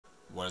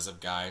What is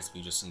up, guys?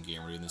 Me, Justin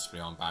Gamer. In this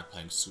video, I'm back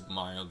playing Super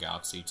Mario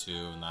Galaxy 2,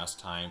 and last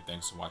time,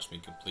 thanks for watching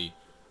me complete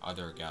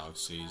other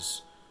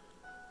galaxies,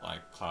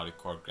 like Cloudy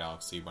Court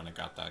Galaxy, when I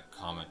got that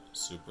Comet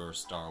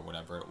Superstar,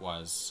 whatever it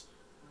was,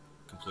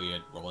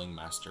 completed Rolling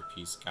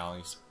Masterpiece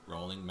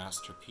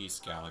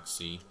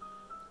Galaxy,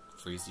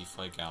 Freezy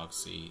Flight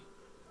Galaxy,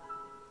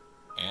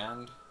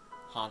 and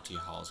Haunty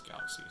Halls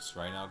Galaxy. So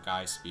right now,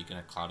 guys, speaking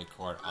of Cloudy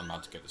Court, I'm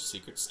about to get the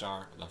Secret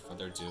Star. Without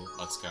further ado,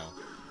 let's go.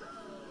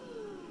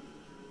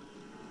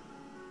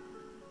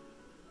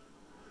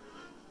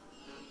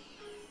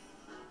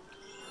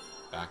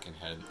 Back and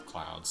head in the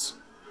clouds.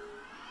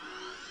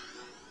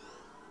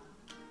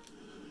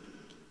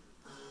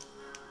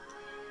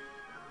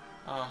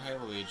 Oh, hey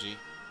Luigi.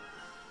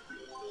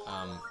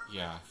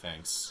 Yeah,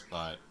 thanks,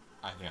 but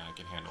I think I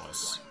can handle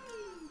this.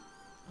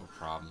 No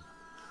problem.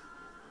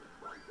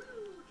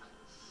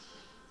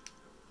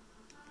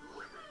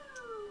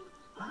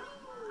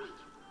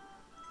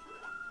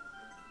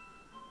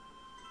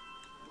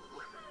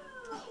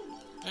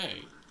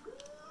 Hey.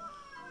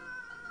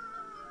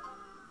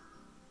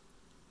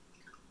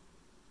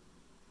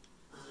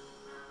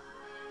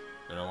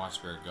 Better watch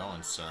where you're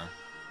going, sir.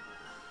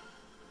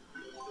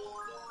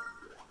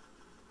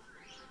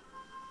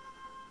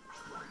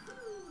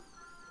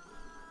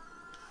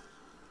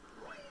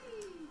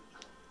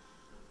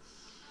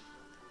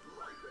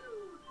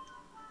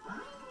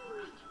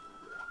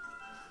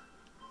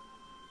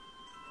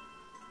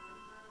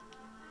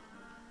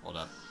 Hold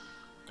up.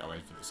 Gotta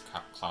wait for this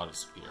cloud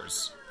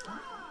disappears.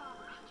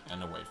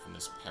 And away from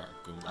this parrot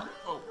Goomba.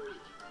 Oh!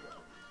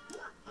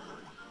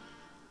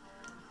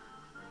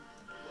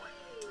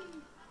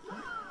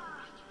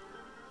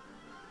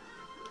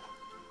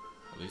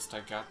 At least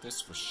I got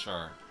this for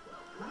sure.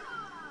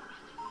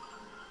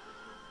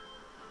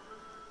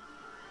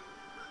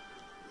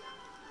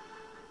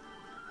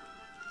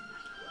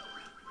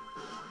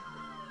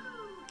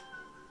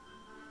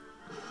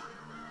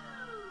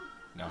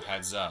 Now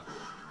heads up.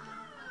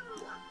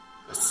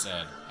 I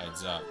said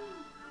heads up.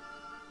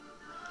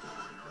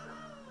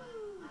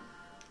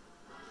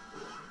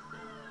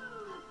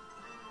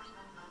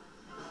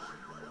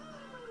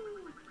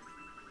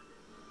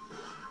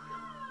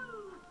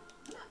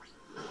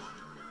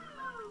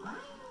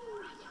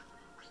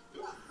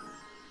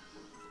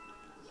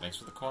 Thanks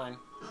for the coin.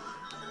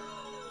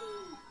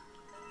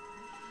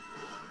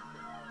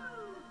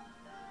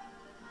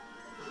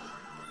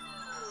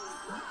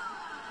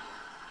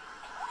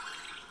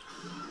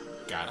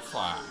 Gotta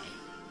fly.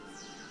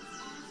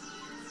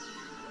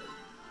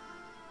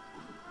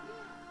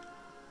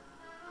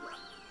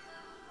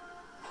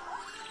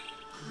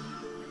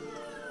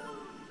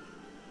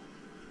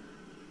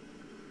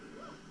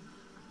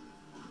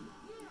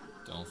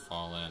 Don't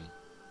fall in.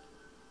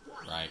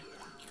 Right,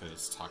 because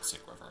it's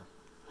Toxic River.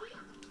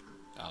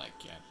 That I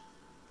get.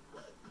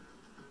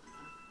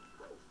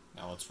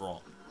 Now let's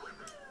roll.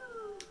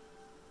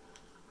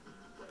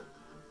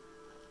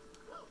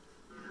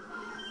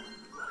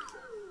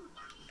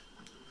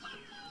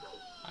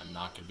 I'm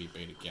not gonna be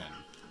bait again.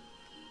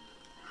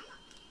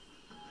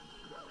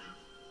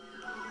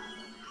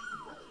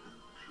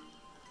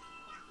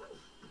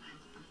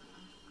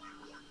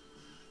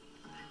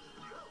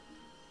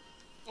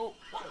 Oh,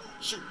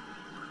 shoot!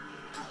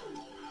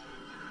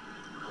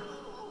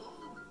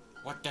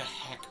 What the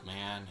heck,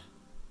 man?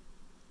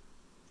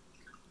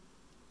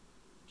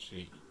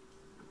 Gee.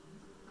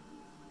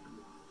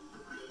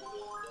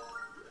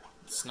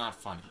 It's not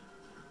funny.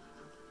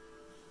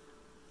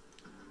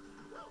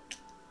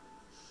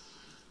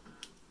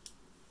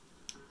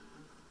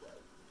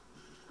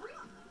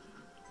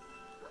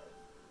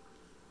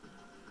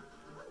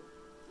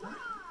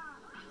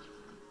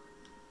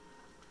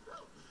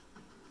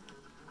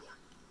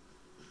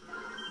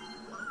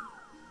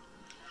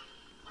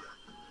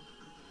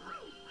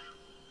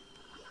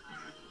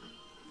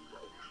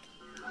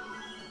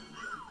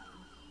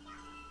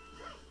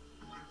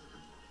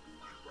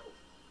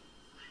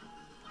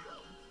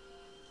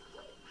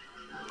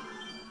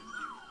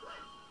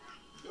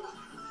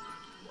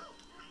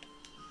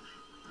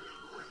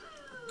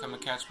 Come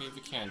and catch me if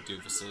you can,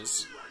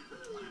 doofuses.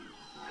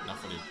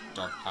 Enough with your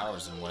dark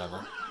powers and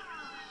whatever.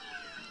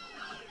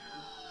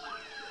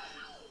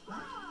 Come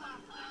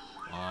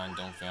on,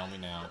 don't fail me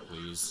now,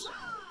 please.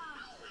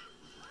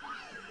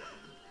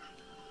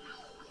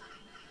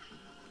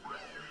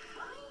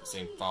 This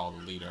ain't follow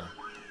the leader.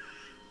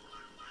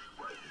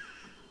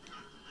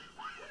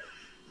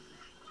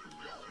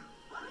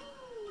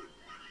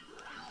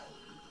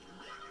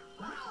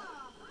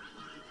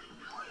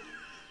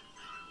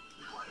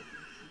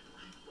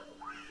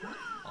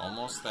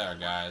 Almost there,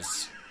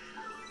 guys.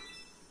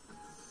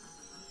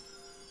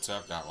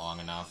 Took that long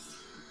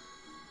enough.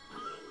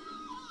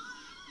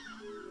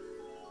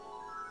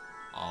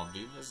 All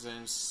Vivas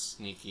and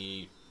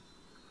sneaky,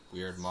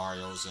 weird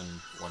Marios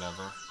and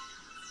whatever.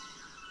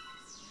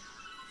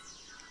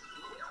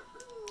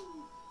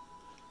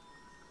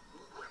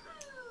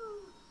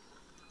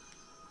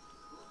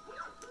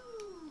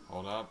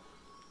 Hold up.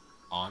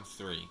 On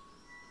 3.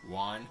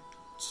 1,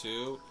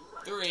 2,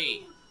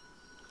 3!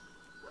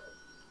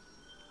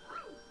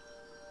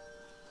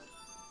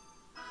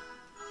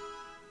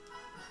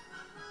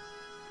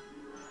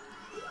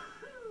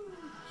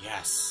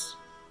 Yes!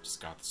 Just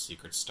got the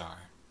secret star.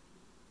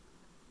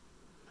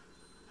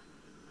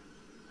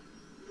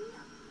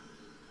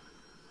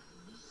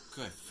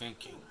 Good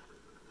thinking.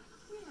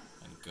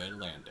 And good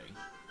landing.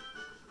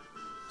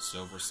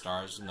 Silver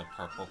stars in the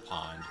purple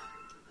pond.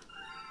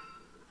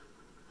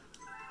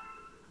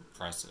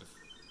 Impressive.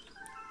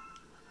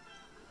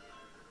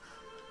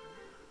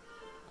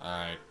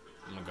 Alright,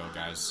 I'm gonna go,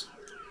 guys,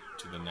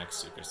 to the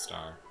next secret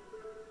star.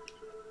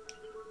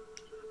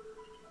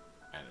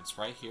 And it's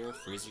right here,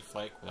 Freezy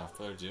Flake. Without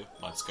further ado,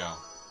 let's go.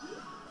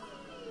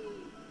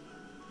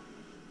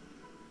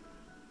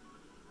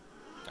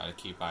 Gotta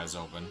keep eyes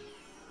open.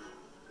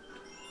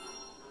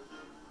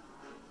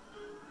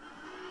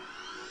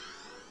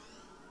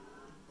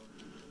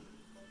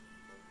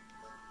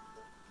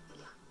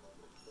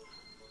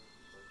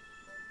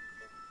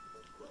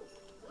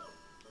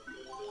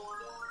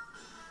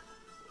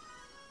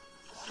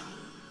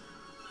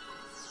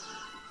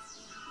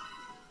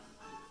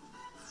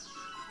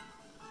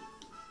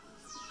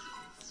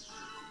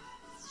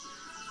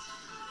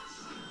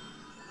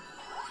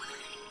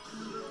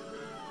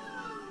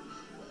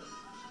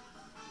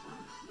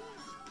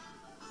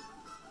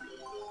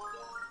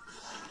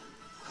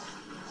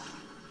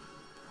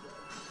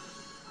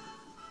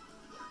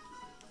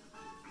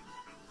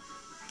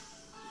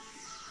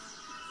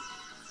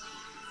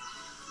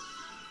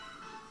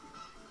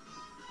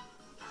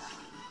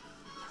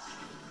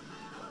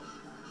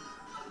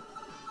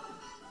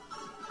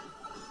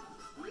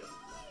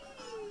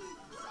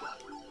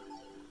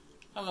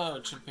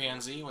 Hello,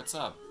 chimpanzee, what's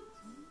up?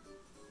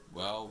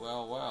 Well,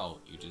 well,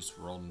 well, you just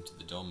rolled into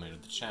the domain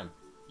of the chimp.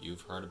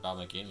 You've heard about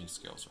my gaming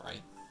skills,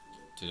 right?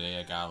 Today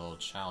I got a little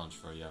challenge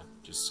for you.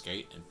 Just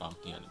skate and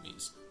bump the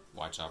enemies.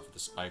 Watch out for the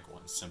spike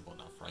one, simple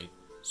enough, right?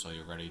 So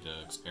you're ready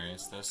to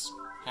experience this?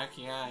 Heck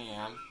yeah, I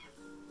am.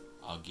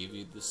 I'll give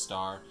you the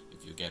star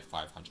if you get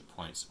 500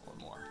 points or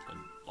more. Good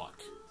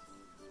luck.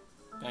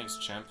 Thanks,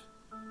 chimp.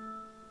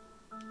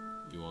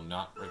 You will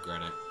not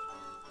regret it.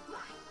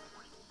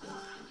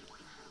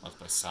 Let's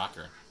play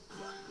soccer.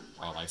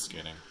 Oh, ice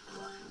skating.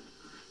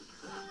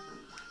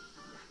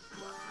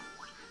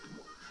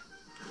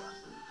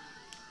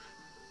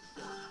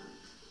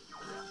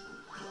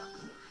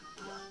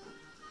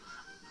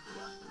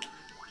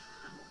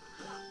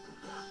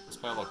 Let's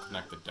play a little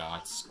connect the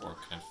dots or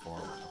connect four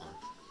or whatever.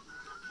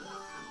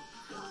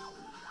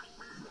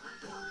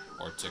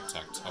 Or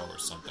tic-tac-toe or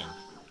something.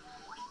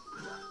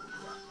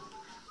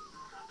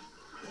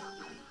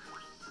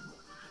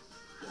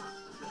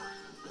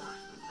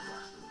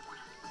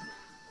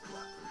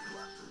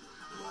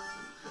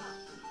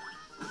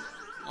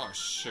 Oh,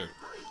 shoot.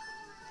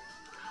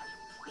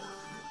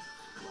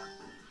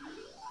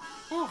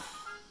 Whew.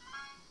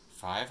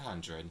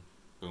 500.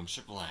 Boom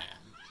shablam.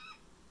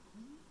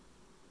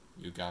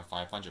 You got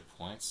 500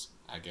 points?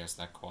 I guess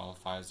that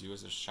qualifies you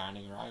as a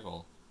shining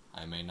rival.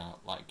 I may not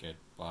like it,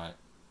 but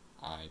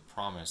I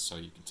promise so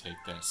you can take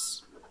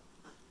this.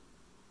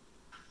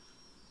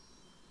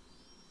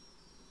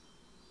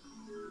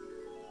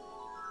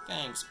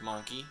 Thanks,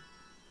 monkey.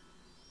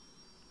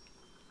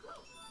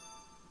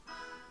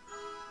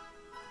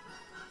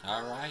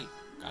 Alright,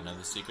 got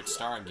another secret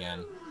star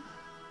again.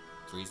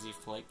 Freezy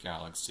Flake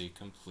Galaxy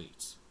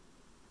complete.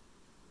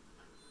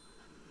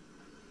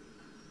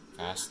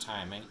 Fast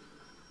timing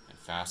and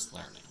fast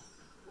learning.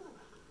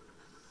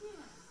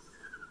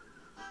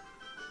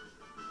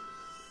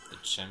 The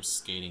Chimp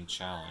Skating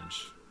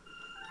Challenge.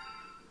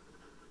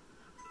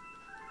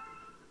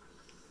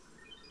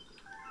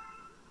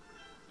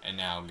 And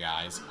now,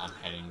 guys, I'm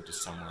heading to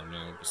somewhere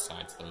new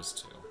besides those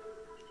two.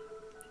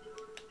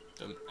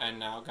 And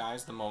now,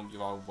 guys, the moment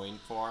you've all waiting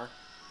for.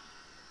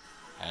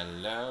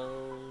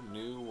 Hello,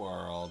 new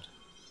world.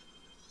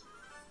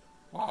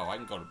 Wow, I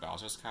can go to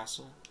Bowser's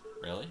Castle?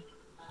 Really?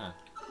 Huh.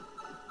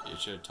 You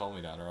should have told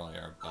me that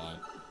earlier, but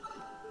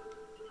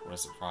what a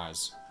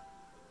surprise.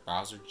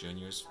 Bowser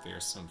Jr.'s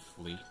fearsome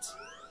fleet?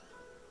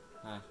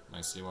 Huh,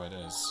 might see what it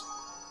is.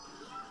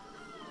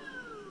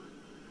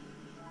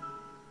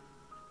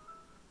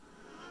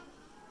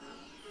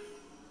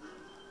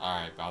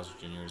 Alright, Bowser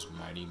Jr.'s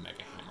mighty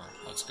Mega Hammer.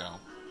 Let's go.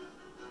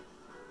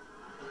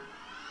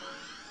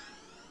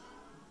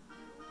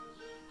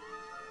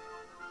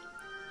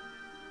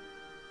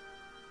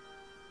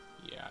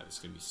 Yeah, this is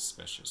gonna be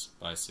suspicious,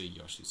 but I see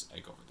Yoshi's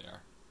egg over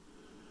there,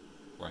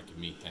 where I can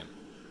meet him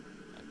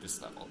at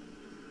this level.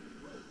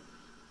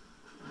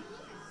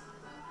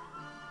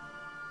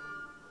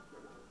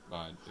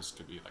 But this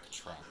could be like a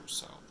trap or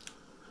so.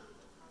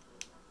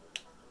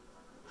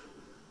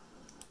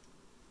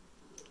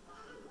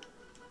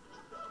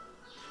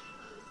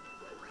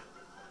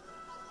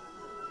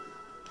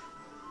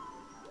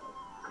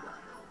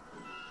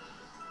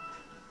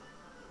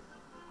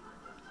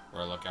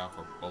 Or look out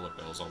for bullet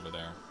bills over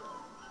there.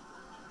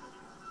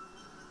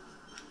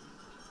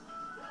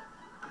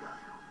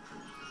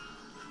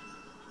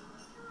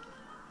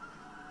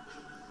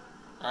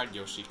 Alright,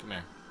 Yoshi, come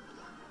here.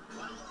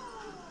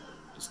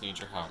 Just need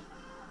your help.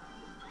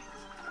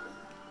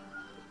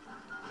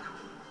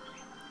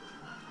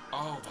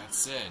 Oh,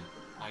 that's it.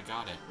 I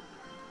got it.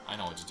 I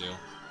know what to do.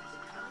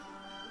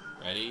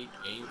 Ready,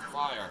 aim,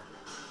 fire.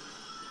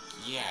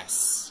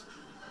 Yes!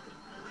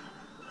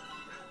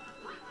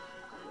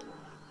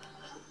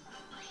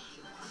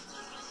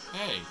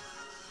 Hey!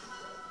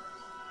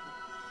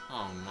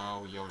 Oh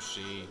no,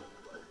 Yoshi.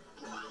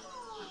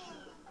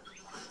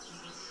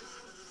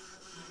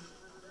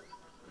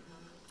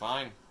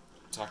 Fine.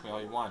 Attack me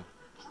all you want.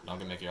 I'm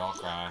gonna make you all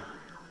cry.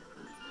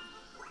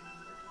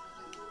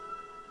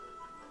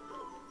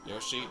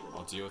 Yoshi,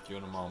 I'll deal with you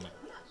in a moment.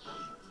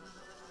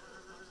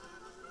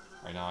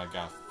 Right now I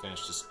gotta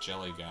finish this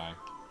jelly guy.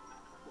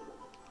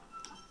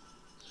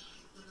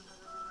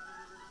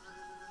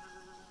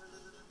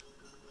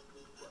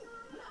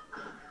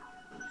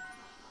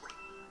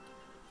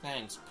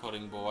 Thanks,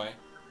 Pudding Boy.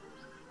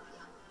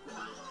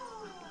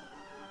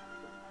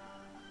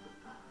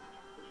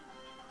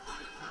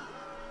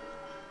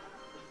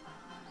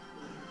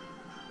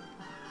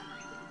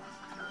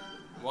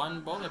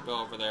 One bullet bill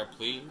over there,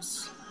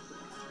 please.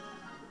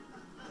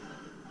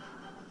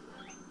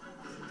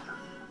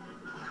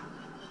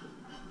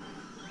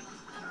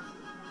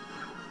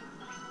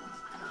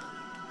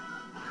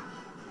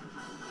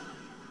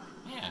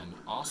 Man,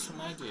 awesome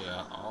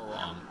idea all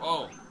along.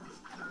 Oh!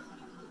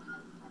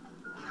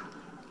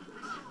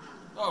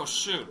 Oh,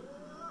 shoot!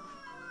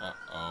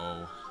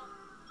 Uh-oh.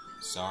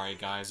 Sorry,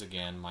 guys,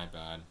 again, my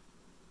bad.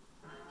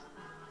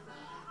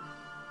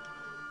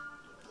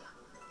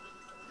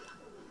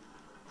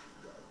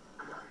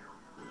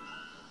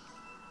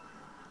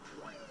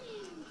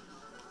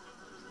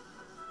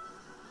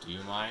 Do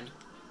you mind?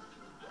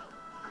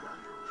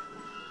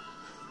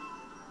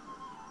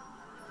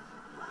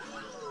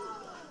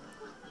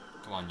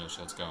 Come on,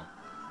 Yoshi, let's go.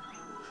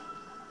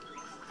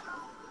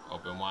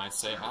 Open wide,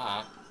 say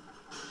ha.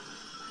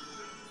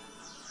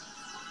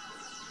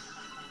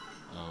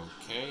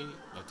 Okay,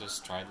 let us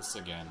try this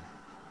again.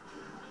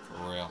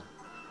 For real.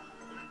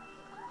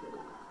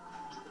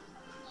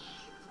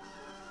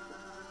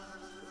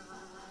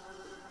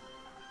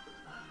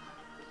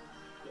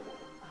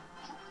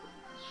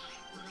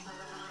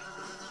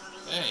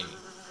 Hey!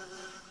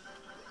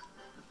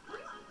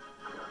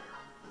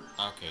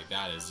 Okay,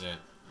 that is it.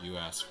 You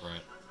asked for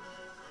it.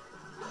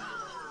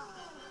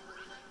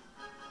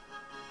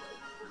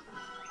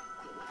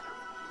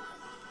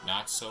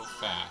 Not so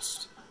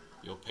fast.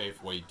 You'll pay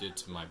for what you did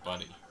to my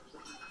buddy.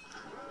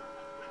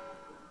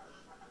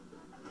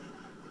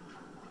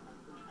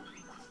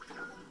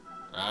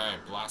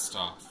 Alright, blast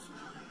off.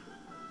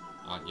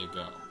 Out you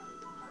go.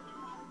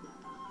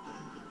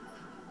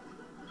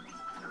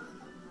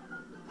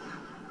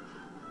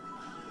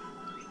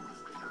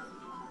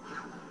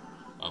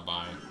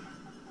 Bye-bye.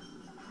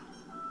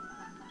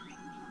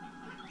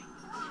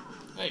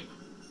 Hey!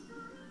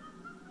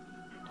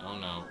 Oh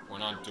no, we're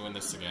not doing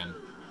this again.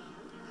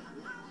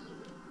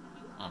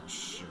 Oh,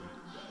 shoot.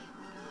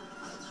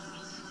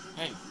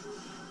 Hey!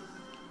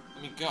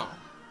 Let me go.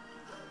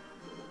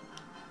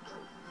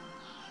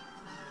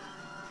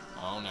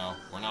 Oh no,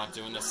 we're not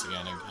doing this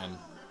again.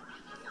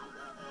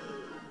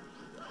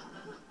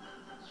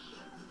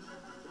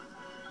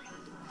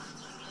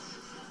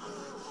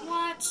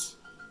 What?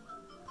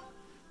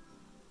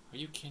 Are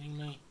you kidding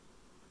me?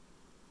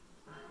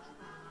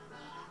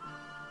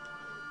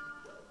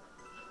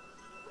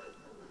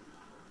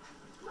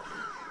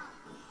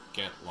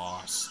 Get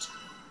lost.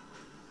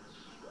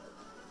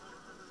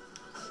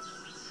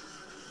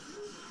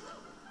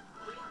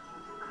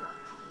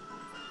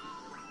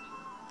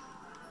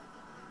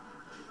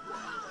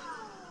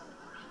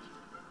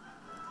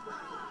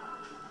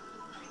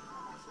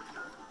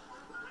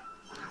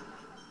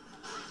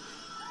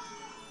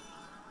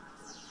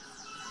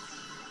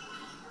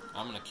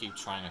 I'm gonna keep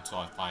trying until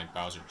I find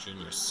Bowser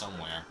Jr.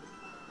 somewhere.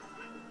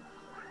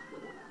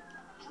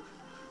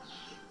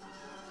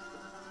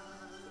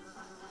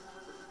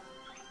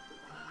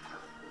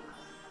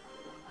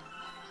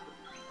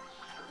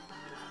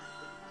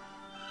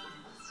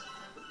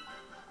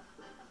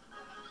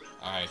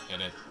 Alright,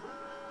 hit it.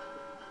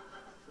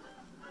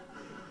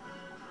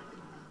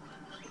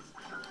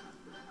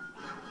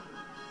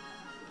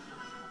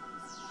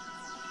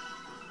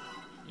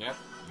 Yep,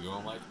 you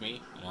don't like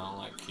me, and I don't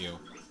like you.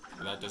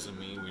 But that doesn't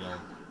mean we don't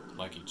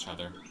like each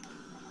other.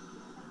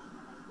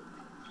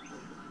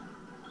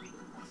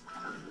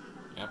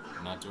 Yep,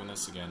 I'm not doing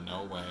this again,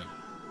 no way.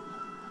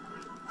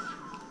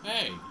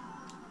 Hey!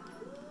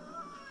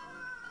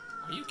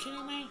 Are you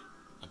kidding me?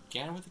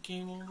 Again with the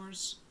game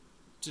overs?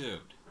 Dude.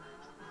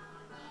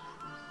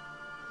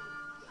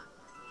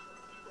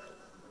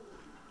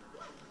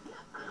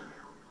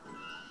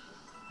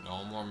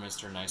 No more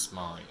Mr. Nice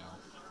Mario.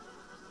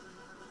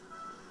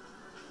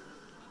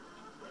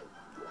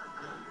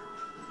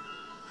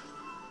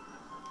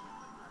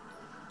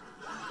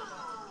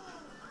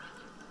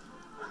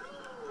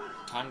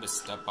 Time to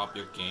step up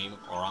your game,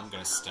 or I'm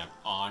gonna step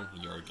on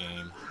your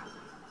game.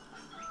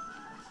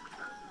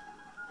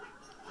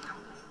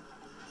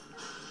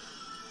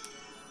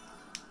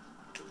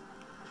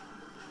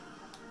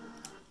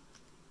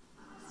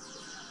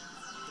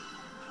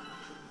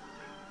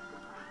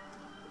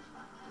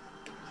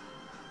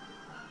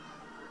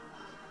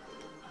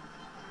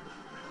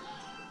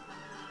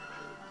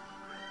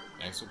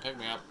 Thanks for picking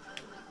me up.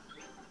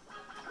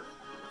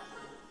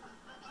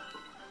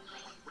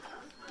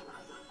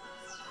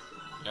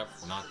 Yep,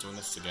 we're not doing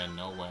this again.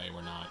 No way,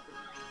 we're not.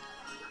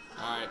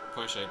 Alright,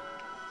 push it.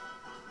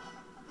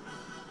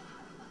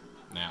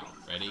 Now,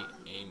 ready,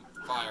 aim,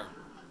 fire.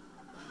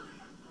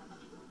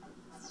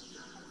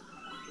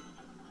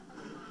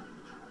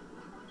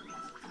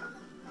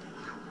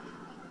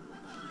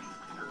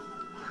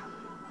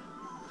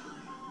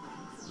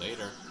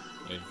 Later.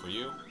 Later for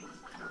you.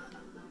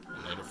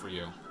 And later for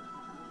you.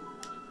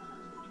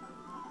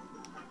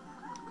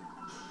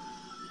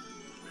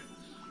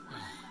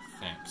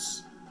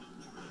 Thanks.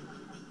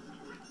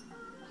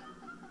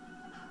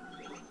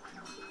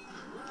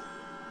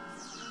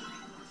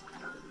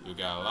 You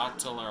got a lot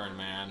to learn,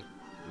 man.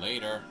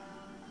 Later.